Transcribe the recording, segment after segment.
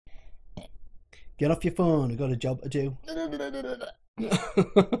Get off your phone. I got a job to do.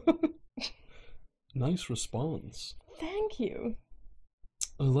 Nice response. Thank you.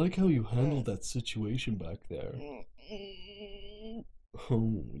 I like how you handled that situation back there.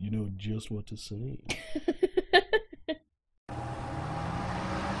 Oh, you know just what to say.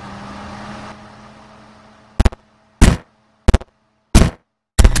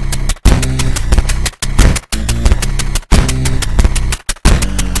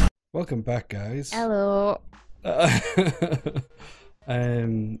 Welcome back, guys. Hello. The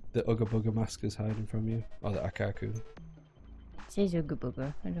Ugga Bugga mask is hiding from you. Or the Akaku. It says Ugga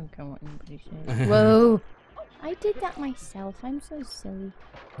Bugga. I don't care what anybody says. Whoa! I did that myself. I'm so silly.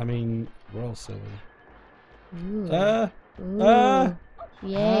 I mean, we're all silly. Ooh. Ah!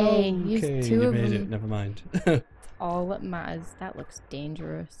 Yay! Okay, Use two you of made them. it. Never mind. All that matters. That looks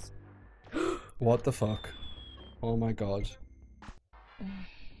dangerous. What the fuck? Oh my god.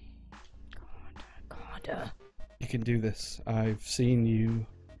 God. You can do this. I've seen you.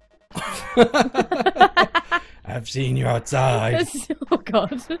 I've seen you outside. Oh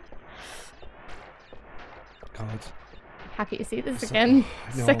god. God. Happy to see this again.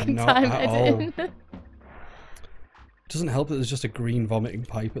 No, Second not time at editing. Doesn't help that there's just a green vomiting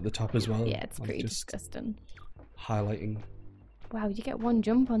pipe at the top as well. Yeah, it's Like, pretty just disgusting. highlighting. Wow, you get one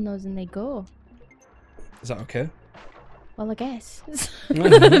jump on those and they go. Is that okay? Well, I guess.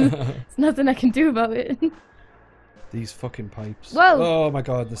 There's nothing I can do about it. These fucking pipes. Whoa! Oh my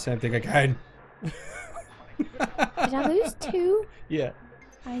god, the same thing again. Did I lose two? Yeah.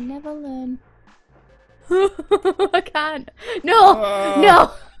 I never learn. I can't.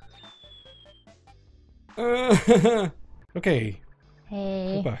 No! No! Okay,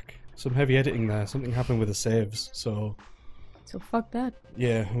 Hey. we're back. Some heavy editing there. Something happened with the saves, so So fuck that.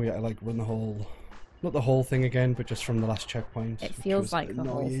 yeah, we had to like run the whole, not the whole thing again, but just from the last checkpoint. It which feels was like the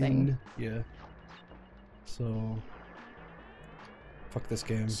whole annoying. thing. Yeah. So fuck this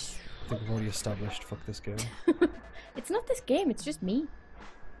game. I think we've already established fuck this game. It's not this game, it's just me.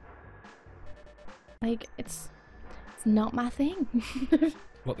 Like, it's not my thing.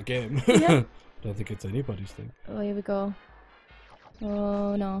 What, the game? Yeah. Don't think it's anybody's thing. Oh, here we go.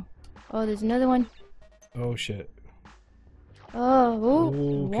 Oh, no. Oh, there's another one. Oh shit. Oh,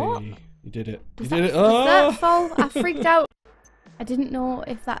 Okay. what? You did it. Does You did it. Does that Oh! fall? I freaked out. I didn't know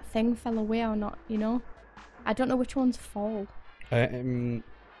if that thing fell away or not, you know? I don't know which ones fall.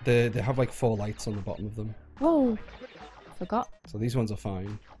 They have like 4 lights on the bottom of them. Whoa. Forgot. So these ones are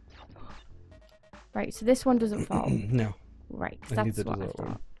fine. Right, so this one doesn't fall. No. Right, 'cause And that's neither what I does that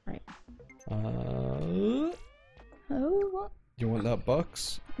one. thought. Right. Oh, what? you want that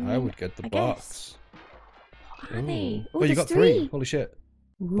box? I would get the I box. What are they? Oh, you there's got 3. Holy shit.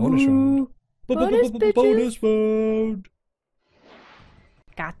 Bonus round. Ooh. Bonus, bitches. Bonus round.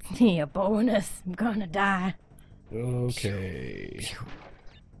 Got me a bonus. I'm gonna die. Okay.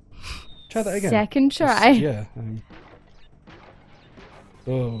 Try that again. Second try. Yeah.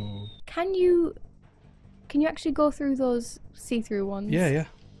 Oh. Can you actually go through those see-through ones? Yeah, yeah.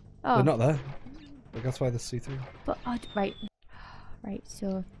 Oh, They're not there. Like, that's why they're see-through. but right. Right,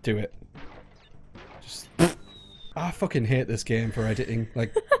 so Do it. Just. I fucking hate this game for editing.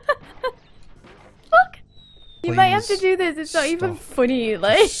 Like. fuck. You might have to Please do this. It's not even stop. funny. Just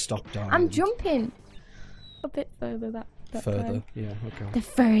Like stop down. I'm jumping a bit further. That Further. time. Yeah. Okay. The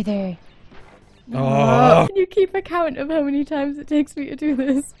further. Oh. Can you keep a count of how many times it takes me to do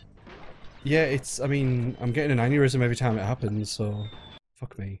this? Yeah, I mean, I'm getting an aneurysm every time it happens, so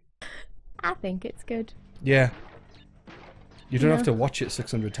fuck me. I think it's good. Yeah. You don't Yeah. have to watch it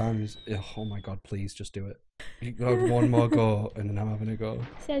 600 times. Ugh, oh my god, please just do it. You got one more go, and then I'm having a go.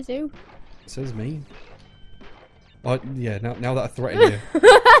 Says who? It says me. Oh, yeah, now that I threaten you.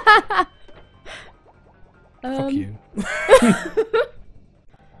 Fuck you.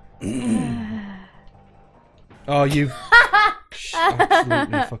 Oh, you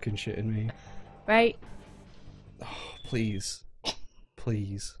absolutely fucking shitting me. Right. Oh, please.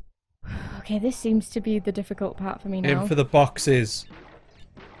 Please. Okay, this seems to be the difficult part for me now. Aim for the boxes.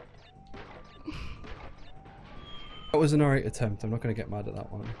 That was an alright attempt. I'm not going to get mad at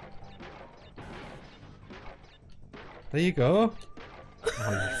that one. There you go.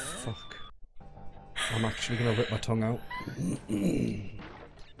 Oh, you fuck. I'm actually going to rip my tongue out.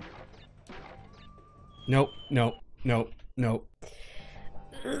 Nope, nope, nope, nope.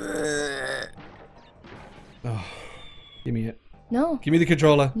 Oh, give me it. No. Give me the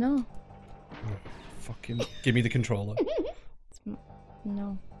controller. No. Oh, fucking give me the controller.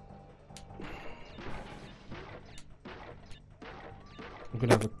 No. I'm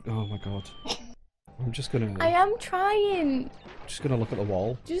gonna have a. Oh my god. I'm just gonna. I am trying. just gonna look at the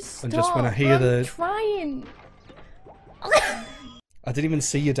wall. Just stop. And just when I hear I'm trying. I didn't even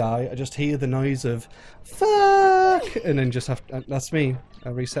see you die. I just hear the noise of fuck, and then just have. That's me. I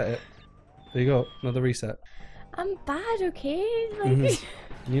reset it. There you go. Another reset. I'm bad, okay? Like,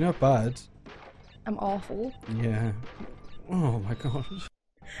 You're not bad. I'm awful. Yeah. Oh my god.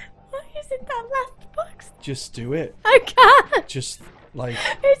 Why is it that last box? Just do it. I can't. Just like.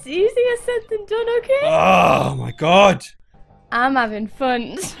 It's easier said than done, okay? Oh my god. I'm having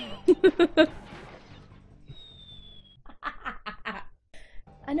fun.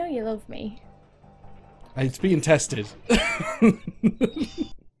 I know you love me. It's being tested.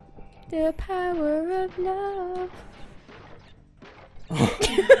 The power of love. Oh.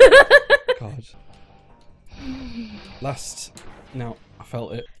 God. No, I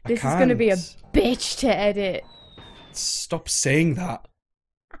felt it. This is gonna be a bitch to edit. Stop saying that.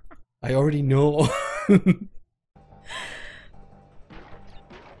 I already know.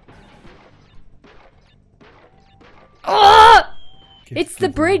 It's the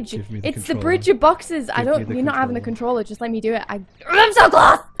bridge. It's the bridge of boxes. You're not having the controller. Just let me do it. I'm so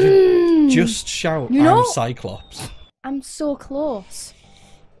close. Just shout. You know, I'm Cyclops. I'm so close.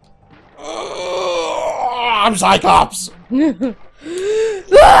 I'm Cyclops.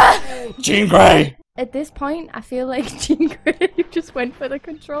 Jean Grey. At this point, I feel like Jean Grey, you just went for the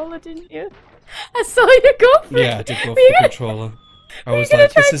controller, didn't you? I saw you go for it. Yeah, I did go for the controller. I was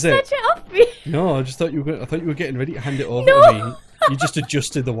like, this is it. Off me? No, I just thought you were. I thought you were getting ready to hand it over No. to me. You just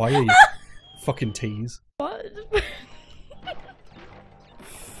adjusted the wire. You fucking tease. What?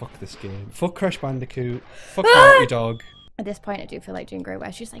 Fuck this game. Fuck Crash Bandicoot. Fuck Naughty Dog. At this point, I do feel like Jean Grey,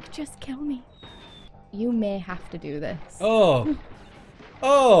 where she's like, just kill me. You may have to do this. Oh.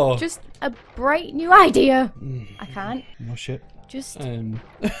 Oh. Just a bright new idea. I can't. No shit. Just.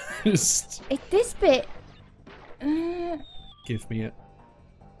 Just. This bit. Give me it.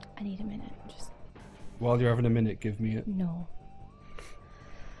 I need a minute. Just. While you're having a minute, give me it. No.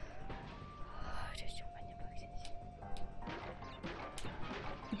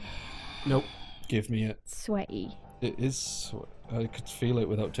 Nope. Give me it. Sweaty. It is. I could feel it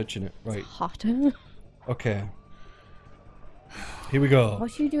without touching it. Right. It's hotter. Okay. Here we go.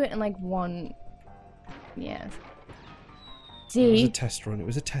 What should you do it in like one? Yes. It was See? a test run. It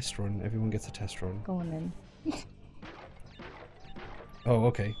was a test run. Everyone gets a test run. Go on then. Oh,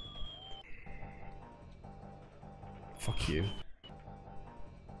 okay. Fuck you.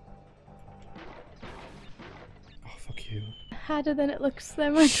 Oh, fuck you. Harder than it looks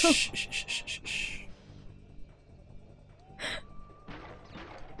there, Michael. Shh, shh, shh, shh, shh, shh.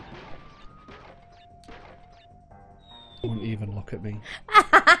 Won't even look at me.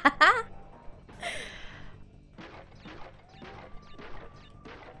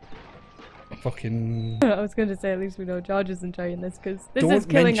 Fucking. I was going to say at least we know George isn't enjoying this because this is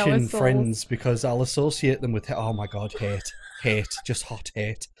killing our souls. Don't mention friends because I'll associate them with. Oh my god, hate, just hot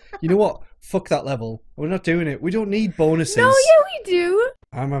hate. You know what? Fuck that level. We're not doing it. We don't need bonuses. No, yeah, we do.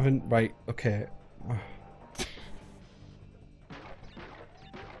 I'm having right. Okay.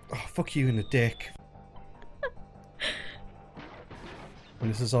 Oh, fuck you in the dick. When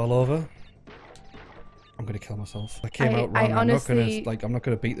this is all over, I'm gonna kill myself. I came out wrong. Honestly, I'm not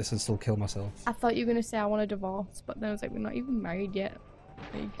gonna beat this and still kill myself. I thought you were gonna say I want a divorce, but then I was like, we're not even married yet.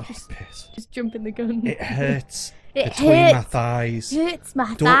 Like, Oh, piss. just jump in the gun. It hurts. It between hurts. my thighs. Hurts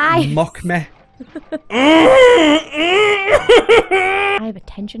my Don't thighs. mock me. I have a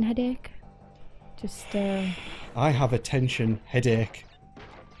tension headache. Just I have a tension headache.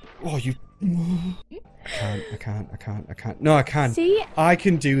 Oh, you. I can't. No, I can. See? I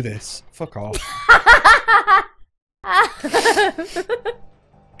can do this. Fuck off.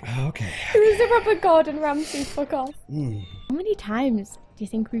 Okay. Who's the rubber Gordon Ramsay? Fuck off. Mm. How many times do you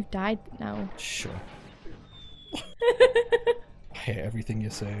think we've died now? Sure. I hate everything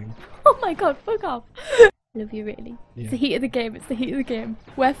you're saying. Oh my god, fuck off. Love you really. Yeah. It's the heat of the game, it's the heat of the game.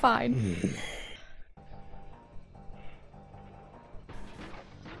 We're fine. Mm.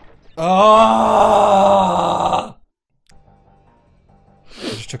 Oh! I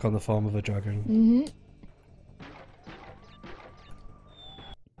just took on the form of a dragon. Mm-hmm.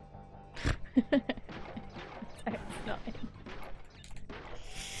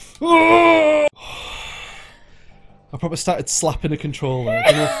 I probably started slapping a controller.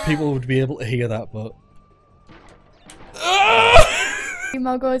 I don't know if people would be able to hear that, but... 3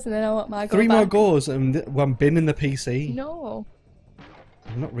 more goes and then I want my go 3 more back. goes and I'm binning the PC. No.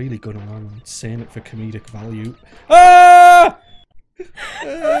 I'm not really gonna lie, I'm saying it for comedic value. Ah!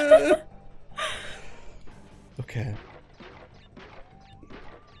 Okay.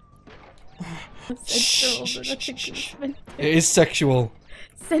 Sensual, but I think it was meant to. It is sexual.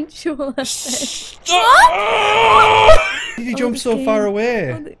 Sensual, I said. What? Did you jump so far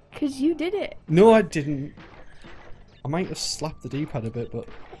away? Because you did it. No, I didn't. I might have slapped the D-pad a bit, but...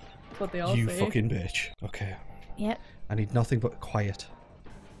 That's what they all you say. fucking bitch. Okay. Yep. I need nothing but quiet.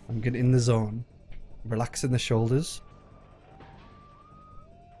 I'm getting in the zone. Relaxing the shoulders.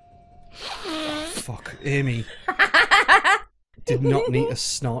 Fuck, Amy. Did not need a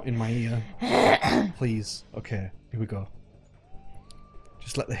snort in my ear. Please. Okay, here we go.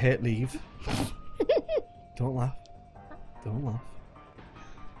 Just let the hate leave. Don't laugh. Don't laugh.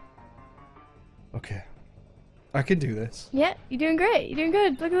 Okay. I can do this. Yeah, you're doing great. You're doing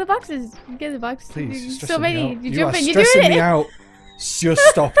good. Look at the boxes. You get the box. Please, so many. You're jumping. You You're are stressing doing me it. out. Just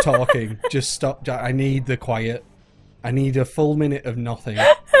stop talking. Just stop. I need the quiet. I need a full minute of nothing.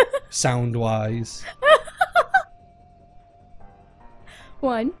 Sound-wise.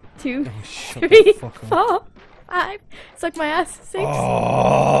 1, 2, Oh, shut 3, the fuck up. 4, 5. Suck my ass. 6.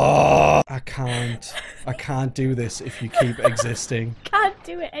 Oh, I can't do this if you keep existing. Can't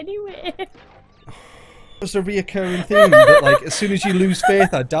do it anyway. It's a reoccurring theme that, like, as soon as you lose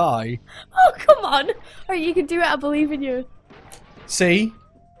faith, I die. Oh, come on. Alright, you can do it. I believe in you. See?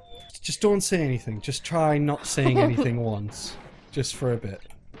 Just don't say anything. Just try not saying anything once. Just for a bit.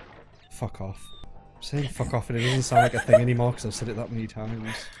 Fuck off. I'm saying fuck off and it doesn't sound like a thing anymore because I've said it that many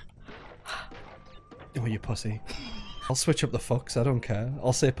times. Oh, you pussy. I'll switch up the fucks, I don't care.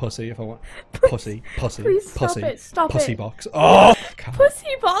 I'll say pussy if I want. Pussy, pussy, Please stop pussy, it. Stop pussy it. box. Oh! I can't. Pussy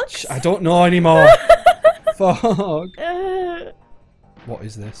box. I don't know anymore. Fuck. What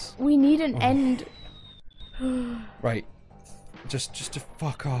is this? We need an end. Right. Just to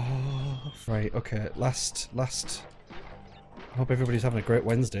fuck off. Right, okay. Last. I hope everybody's having a great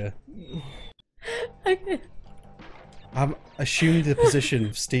Wednesday. I'm assuming the position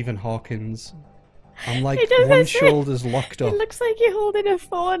of Stephen Hawkins. I'm like one shoulder's locked up. It looks like you're holding a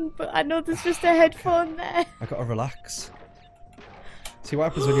phone, but I know there's just a headphone there. I gotta relax. See what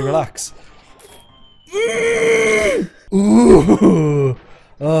happens when you relax. Ooh.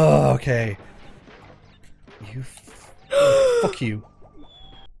 Oh, okay. You. Fuck you.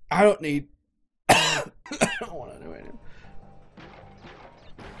 I don't need. I don't want to do it.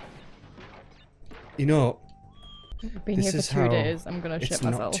 You know. I've been here for 2 days. I'm gonna shit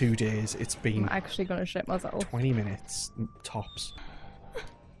myself. It's not 2 days. It's been. I'm actually gonna shit myself. 20 minutes tops.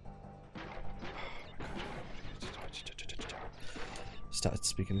 Started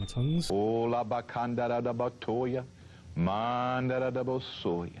speaking in tongues. You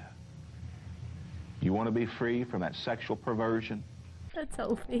want to be free from that sexual perversion? That's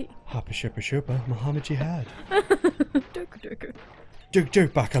healthy. Hapa Sherpa Sherpa, Muhammad Jihad. Durk. Durk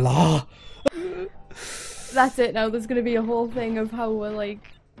Bacala. That's it now. There's gonna be a whole thing of how we're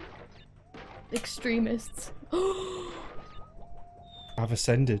like extremists. I've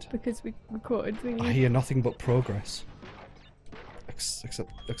ascended. Because we quoted thingy. I hear nothing but progress.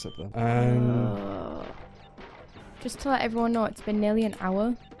 Except that. Just to let everyone know, it's been nearly an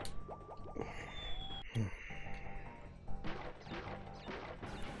hour.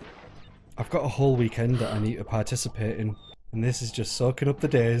 I've got a whole weekend that I need to participate in, and this is just soaking up the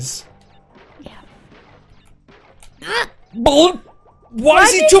days. Yeah. Bull! Why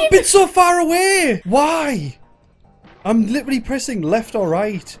is he jumping so far away? Why? I'm literally pressing left or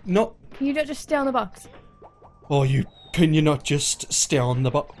right, not... Can you not just stay on the box? Oh, can you not just stay on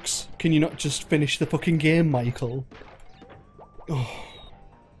the box? Can you not just finish the fucking game, Michael? Oh,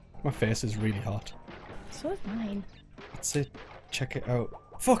 my face is really hot. So is mine. That's it. Check it out.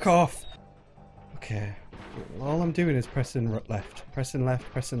 Fuck off! Okay. All I'm doing is pressing left. Pressing left,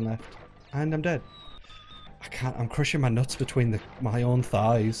 and I'm dead. I can't. I'm crushing my nuts between my own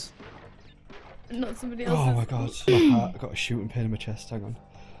thighs. Not somebody else's. Oh my god. My heart. I've got a shooting pain in my chest. Hang on.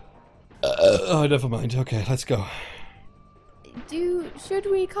 Oh, never mind. Okay, let's go. Should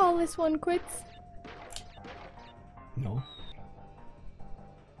we call this one quits? No.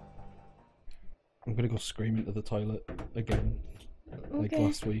 I'm gonna go scream into the toilet again, like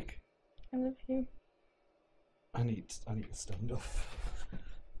last week. I love you. I need to stand up.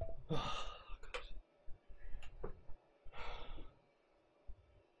 Oh, God.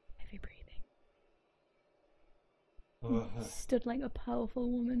 Heavy breathing. Oh, Stood like a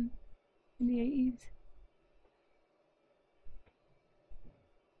powerful woman in the 80s.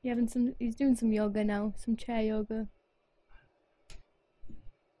 He's doing some yoga now, some chair yoga.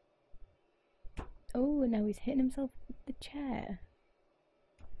 Oh, now he's hitting himself with the chair.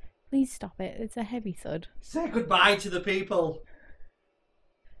 Please stop it. It's a heavy thud. Say goodbye to the people.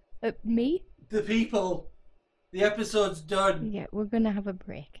 Me? The people. The episode's done. Yeah, we're gonna have a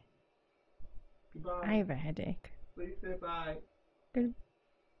break. Goodbye. I have a headache. Please say bye. Are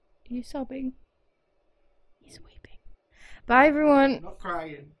you sobbing? He's weeping. Bye, everyone. Not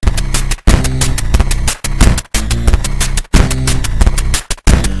crying.